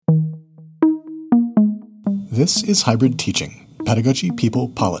This is Hybrid Teaching, Pedagogy, People,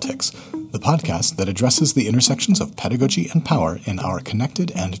 Politics, the podcast that addresses the intersections of pedagogy and power in our connected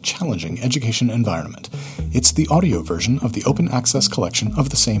and challenging education environment. It's the audio version of the open access collection of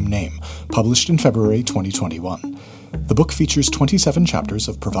the same name, published in February 2021. The book features 27 chapters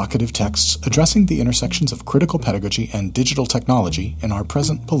of provocative texts addressing the intersections of critical pedagogy and digital technology in our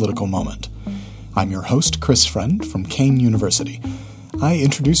present political moment. I'm your host, Chris Friend, from Kean University. I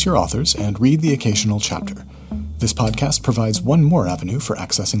introduce your authors and read the occasional chapter. This podcast provides one more avenue for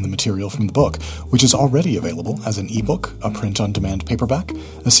accessing the material from the book, which is already available as an ebook, a print-on-demand paperback,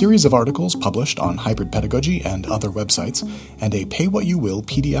 a series of articles published on Hybrid Pedagogy and other websites, and a pay-what-you-will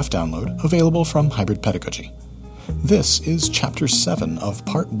PDF download available from Hybrid Pedagogy. This is Chapter 7 of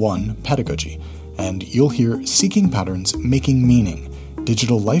Part 1, Pedagogy, and you'll hear Seeking Patterns, Making Meaning,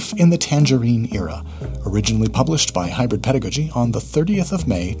 Digital Life in the Tangerine Era, originally published by Hybrid Pedagogy on the 30th of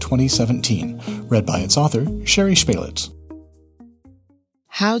May, 2017, read by its author, Sherry Spalitz.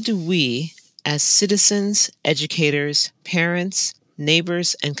 How do we, as citizens, educators, parents,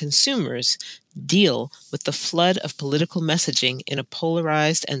 neighbors, and consumers, deal with the flood of political messaging in a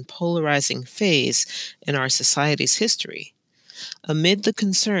polarized and polarizing phase in our society's history? Amid the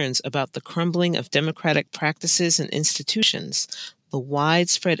concerns about the crumbling of democratic practices and institutions, the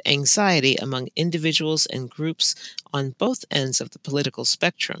widespread anxiety among individuals and groups on both ends of the political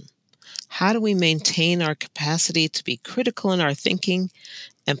spectrum, how do we maintain our capacity to be critical in our thinking,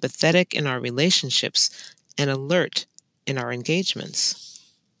 empathetic in our relationships, and alert in our engagements?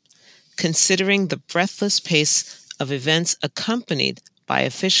 Considering the breathless pace of events accompanied by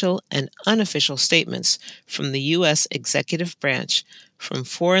official and unofficial statements from the U.S. executive branch, from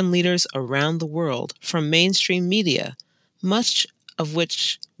foreign leaders around the world, from mainstream media, much of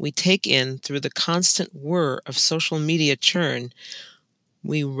which we take in through the constant whir of social media churn,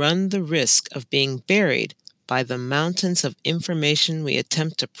 we run the risk of being buried by the mountains of information we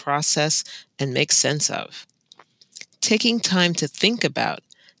attempt to process and make sense of. Taking time to think about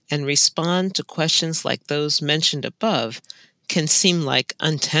and respond to questions like those mentioned above can seem like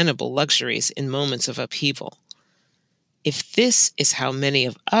untenable luxuries in moments of upheaval. If this is how many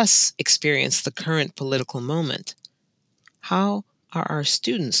of us experience the current political moment, how are our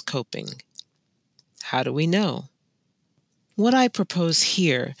students coping? How do we know? What I propose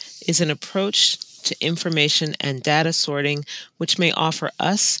here is an approach to information and data sorting which may offer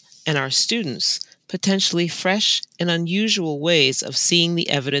us and our students potentially fresh and unusual ways of seeing the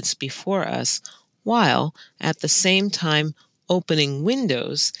evidence before us, while at the same time opening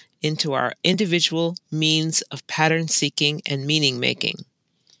windows into our individual means of pattern seeking and meaning making.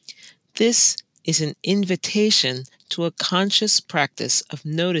 This is an invitation to a conscious practice of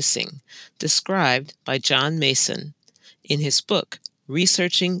noticing, described by John Mason in his book,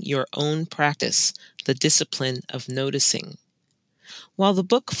 Researching Your Own Practice, The Discipline of Noticing. While the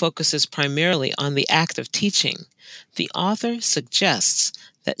book focuses primarily on the act of teaching, the author suggests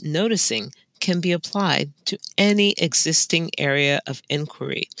that noticing can be applied to any existing area of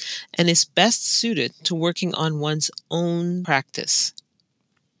inquiry and is best suited to working on one's own practice.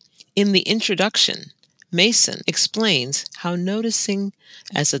 In the introduction, Mason explains how noticing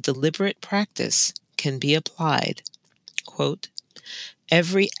as a deliberate practice can be applied. Quote,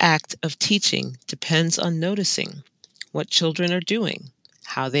 "Every act of teaching depends on noticing what children are doing,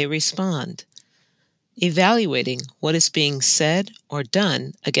 how they respond, evaluating what is being said or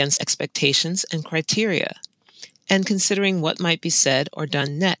done against expectations and criteria, and considering what might be said or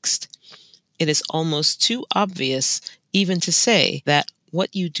done next. It is almost too obvious even to say that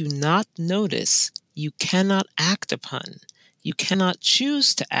what you do not notice, you cannot act upon. You cannot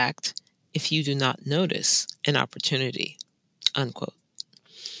choose to act if you do not notice an opportunity." Unquote.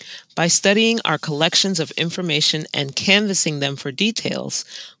 By studying our collections of information and canvassing them for details,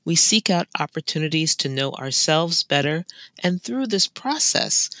 we seek out opportunities to know ourselves better and through this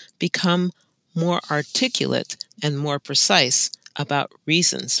process become more articulate and more precise about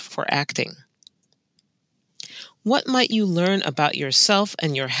reasons for acting. What might you learn about yourself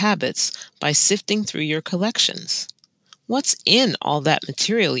and your habits by sifting through your collections? What's in all that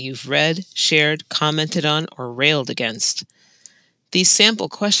material you've read, shared, commented on, or railed against? These sample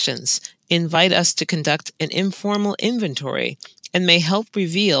questions invite us to conduct an informal inventory and may help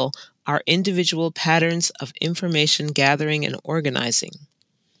reveal our individual patterns of information gathering and organizing.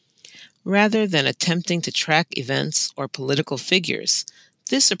 Rather than attempting to track events or political figures,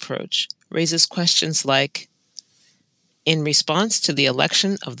 this approach raises questions like, in response to the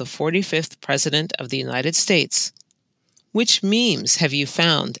election of the 45th President of the United States, which memes have you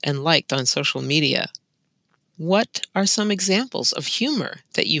found and liked on social media? What are some examples of humor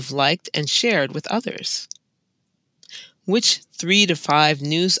that you've liked and shared with others? Which 3 to 5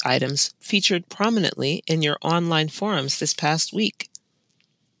 news items featured prominently in your online forums this past week?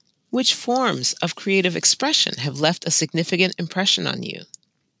 Which forms of creative expression have left a significant impression on you?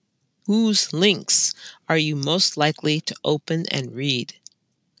 Whose links are you most likely to open and read?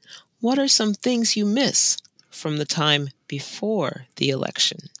 What are some things you miss from the time before the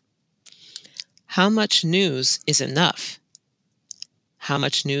election? How much news is enough? How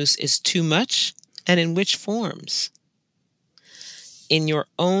much news is too much, and in which forms? In your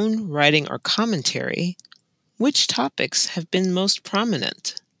own writing or commentary, which topics have been most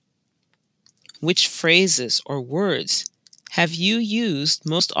prominent? Which phrases or words have you used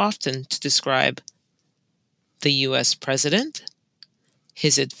most often to describe the U.S. president,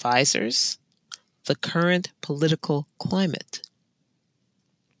 his advisors, the current political climate?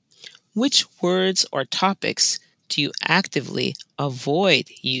 Which words or topics do you actively avoid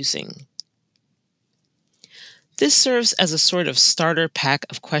using? This serves as a sort of starter pack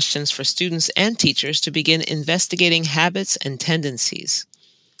of questions for students and teachers to begin investigating habits and tendencies.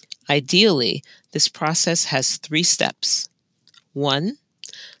 Ideally, this process has 3 steps. 1,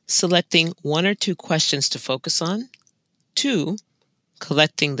 selecting 1 or 2 questions to focus on. 2,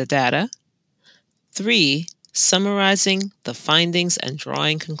 collecting the data. 3, summarizing the findings and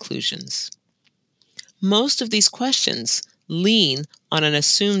drawing conclusions. Most of these questions lean on an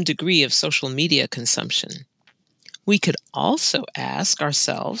assumed degree of social media consumption. We could also ask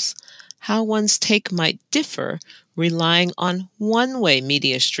ourselves how one's take might differ relying on one-way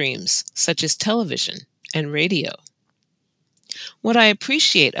media streams, such as television and radio. What I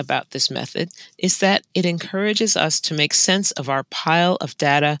appreciate about this method is that it encourages us to make sense of our pile of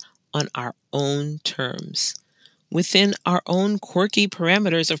data on our own terms, within our own quirky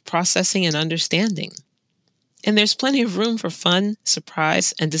parameters of processing and understanding. And there's plenty of room for fun,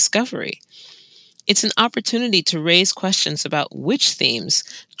 surprise, and discovery. It's an opportunity to raise questions about which themes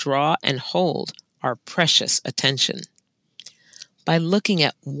draw and hold our precious attention. By looking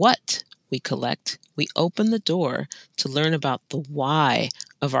at what we collect, we open the door to learn about the why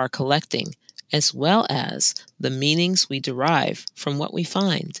of our collecting, as well as the meanings we derive from what we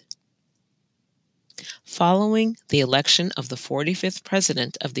find. Following the election of the 45th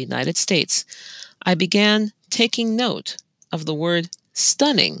President of the United States, I began taking note of the word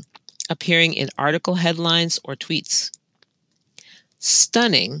stunning appearing in article headlines or tweets.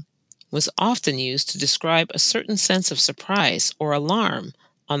 Stunning was often used to describe a certain sense of surprise or alarm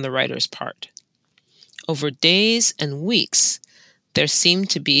on the writer's part. Over days and weeks, there seemed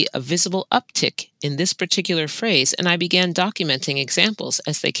to be a visible uptick in this particular phrase, and I began documenting examples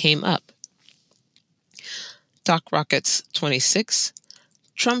as they came up. Doc Rockets 26,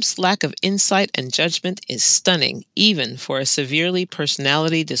 Trump's lack of insight and judgment is stunning, even for a severely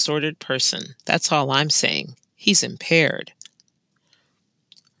personality disordered person. That's all I'm saying. He's impaired.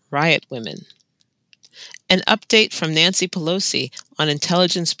 Riot women. An update from Nancy Pelosi on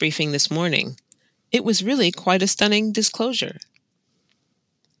intelligence briefing this morning. It was really quite a stunning disclosure.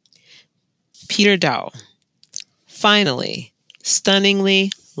 Peter Dow. Finally,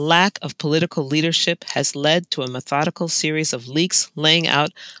 stunningly, lack of political leadership has led to a methodical series of leaks laying out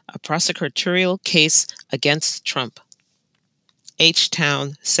a prosecutorial case against Trump.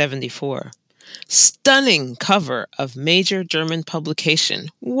 H-Town 74. Stunning cover of major German publication.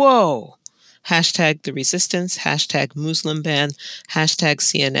 Whoa! Hashtag The Resistance, hashtag Muslim ban, hashtag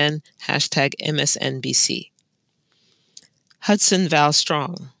CNN, hashtag MSNBC. Hudson Val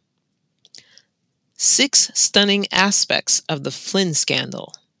Strong. 6 stunning aspects of the Flynn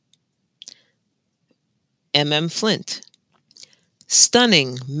scandal. M.M. Flint.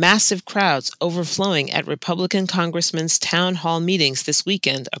 Stunning, massive crowds overflowing at Republican congressmen's town hall meetings this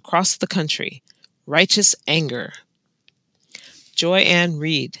weekend across the country. Righteous anger. Joy Ann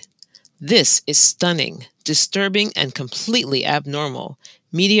Reid. This is stunning, disturbing, and completely abnormal.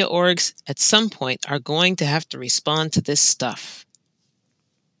 Media orgs at some point are going to have to respond to this stuff.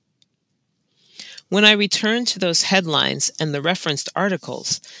 When I return to those headlines and the referenced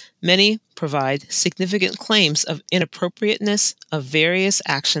articles, many provide significant claims of inappropriateness of various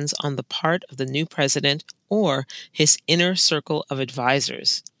actions on the part of the new president or his inner circle of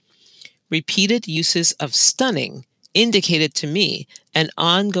advisors. Repeated uses of stunning indicated to me an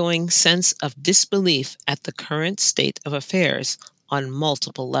ongoing sense of disbelief at the current state of affairs on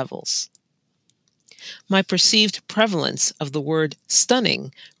multiple levels. My perceived prevalence of the word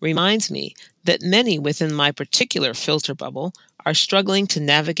stunning reminds me that many within my particular filter bubble are struggling to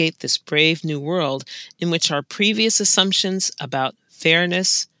navigate this brave new world in which our previous assumptions about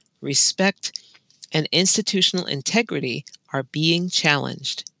fairness, respect, and institutional integrity are being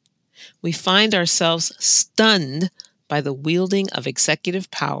challenged. We find ourselves stunned by the wielding of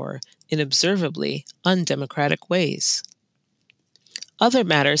executive power in observably undemocratic ways. Other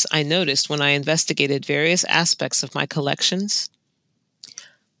matters I noticed when I investigated various aspects of my collections.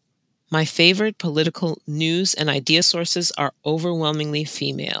 My favorite political news and idea sources are overwhelmingly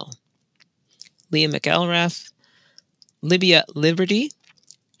female. Leah McElrath, Libya Liberty,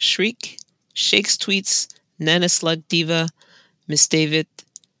 Shriek, Shakes Tweets, Nana Slug Diva, Miss David,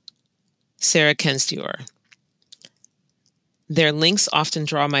 Sarah Kenstior. Their links often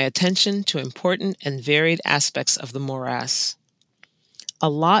draw my attention to important and varied aspects of the morass. A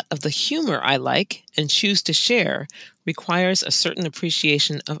lot of the humor I like and choose to share requires a certain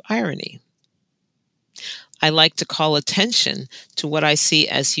appreciation of irony. I like to call attention to what I see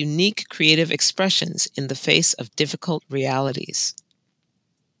as unique creative expressions in the face of difficult realities.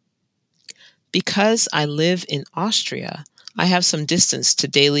 Because I live in Austria, I have some distance to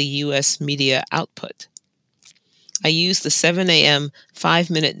daily U.S. media output. I use the 7 a.m.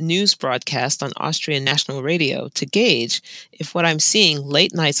 5-minute news broadcast on Austrian National Radio to gauge if what I'm seeing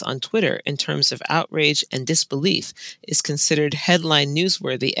late nights on Twitter in terms of outrage and disbelief is considered headline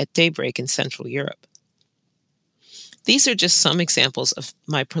newsworthy at daybreak in Central Europe. These are just some examples of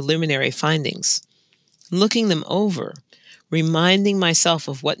my preliminary findings. Looking them over, reminding myself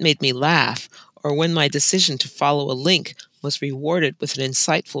of what made me laugh or when my decision to follow a link was rewarded with an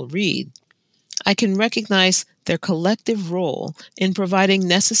insightful read, I can recognize their collective role in providing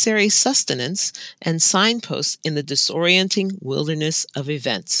necessary sustenance and signposts in the disorienting wilderness of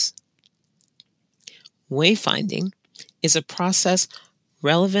events. Wayfinding is a process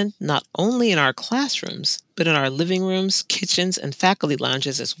relevant not only in our classrooms, but in our living rooms, kitchens, and faculty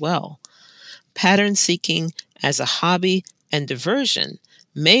lounges as well. Pattern seeking as a hobby and diversion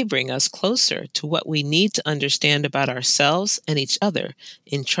may bring us closer to what we need to understand about ourselves and each other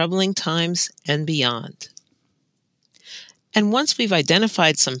in troubling times and beyond. And once we've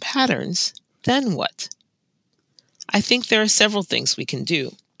identified some patterns, then what? I think there are several things we can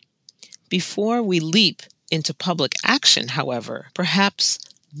do. Before we leap into public action, however, perhaps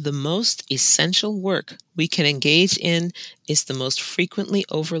the most essential work we can engage in is the most frequently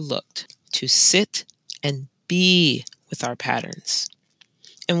overlooked: to sit and be with our patterns.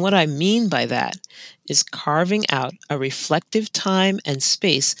 And what I mean by that is carving out a reflective time and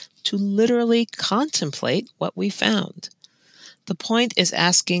space to literally contemplate what we found. The point is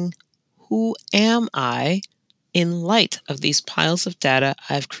asking, who am I in light of these piles of data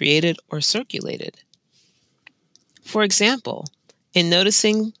I've created or circulated? For example, in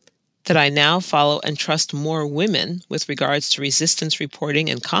noticing that I now follow and trust more women with regards to resistance reporting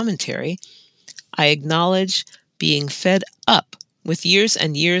and commentary, I acknowledge being fed up with years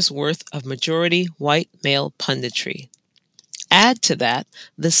and years' worth of majority white male punditry. Add to that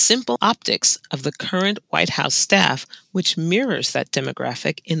the simple optics of the current White House staff, which mirrors that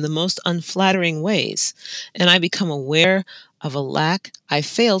demographic in the most unflattering ways, and I become aware of a lack I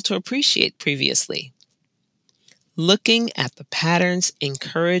failed to appreciate previously. Looking at the patterns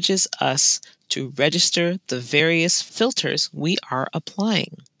encourages us to register the various filters we are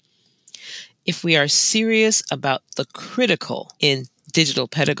applying. If we are serious about the critical in digital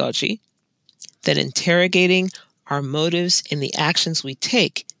pedagogy, then interrogating our motives in the actions we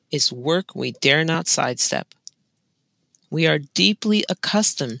take is work we dare not sidestep. We are deeply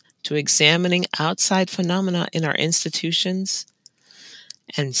accustomed to examining outside phenomena in our institutions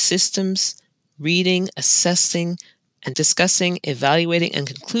and systems, reading, assessing, and discussing, evaluating, and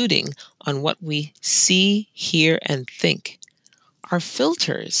concluding on what we see, hear, and think. Our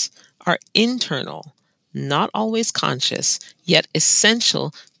filters are internal, not always conscious, yet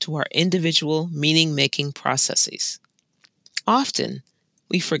essential to our individual meaning-making processes. Often,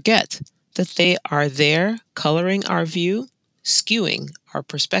 we forget that they are there coloring our view, skewing our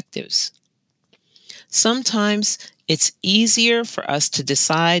perspectives. Sometimes it's easier for us to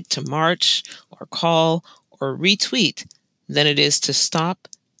decide to march or call or retweet than it is to stop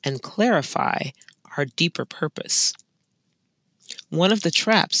and clarify our deeper purpose. One of the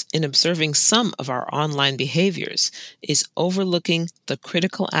traps in observing some of our online behaviors is overlooking the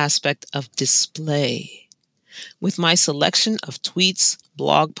critical aspect of display. With my selection of tweets,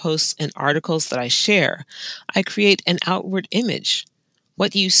 blog posts, and articles that I share, I create an outward image.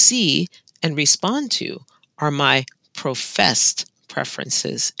 What you see and respond to are my professed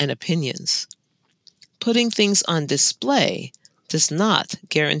preferences and opinions. Putting things on display does not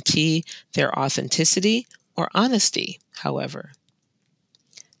guarantee their authenticity or honesty, however.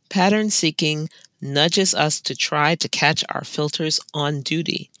 Pattern seeking nudges us to try to catch our filters on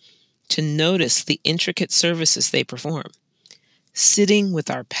duty, to notice the intricate services they perform. sitting with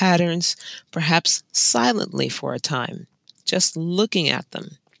our patterns, perhaps silently for a time, just looking at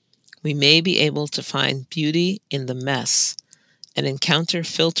them, we may be able to find beauty in the mess and encounter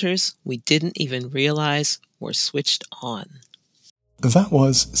filters we didn't even realize were switched on. That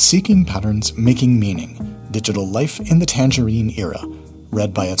was Seeking Patterns, Making Meaning, Digital Life in the Tangerine Era,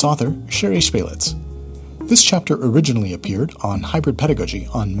 read by its author, Sherry Spalitz. This chapter originally appeared on Hybrid Pedagogy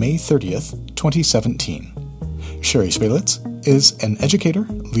on May 30th, 2017. Sherry Spalitz is an educator,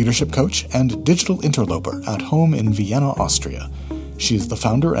 leadership coach, and digital interloper at home in Vienna, Austria. She is the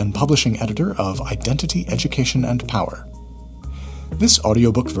founder and publishing editor of Identity, Education, and Power. This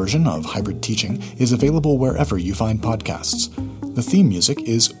audiobook version of Hybrid Teaching is available wherever you find podcasts. The theme music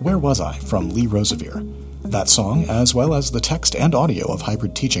is Where Was I? From Lee Rosevere. That song, as well as the text and audio of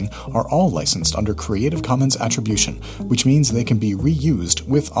Hybrid Teaching, are all licensed under Creative Commons Attribution, which means they can be reused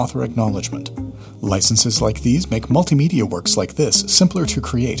with author acknowledgement. Licenses like these make multimedia works like this simpler to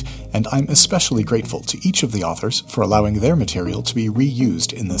create, and I'm especially grateful to each of the authors for allowing their material to be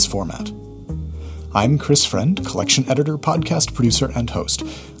reused in this format. I'm Chris Friend, collection editor, podcast producer, and host.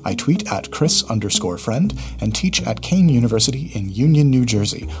 I tweet at Chris_Friend and teach at Kane University in Union, New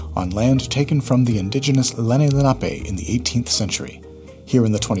Jersey, on land taken from the indigenous Lenni Lenape in the 18th century. Here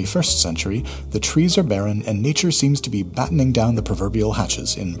in the 21st century, the trees are barren and nature seems to be battening down the proverbial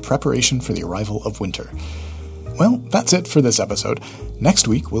hatches in preparation for the arrival of winter. Well, that's it for this episode. Next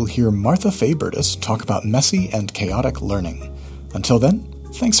week, we'll hear Martha Faye Burtis talk about messy and chaotic learning. Until then,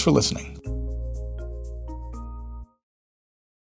 thanks for listening.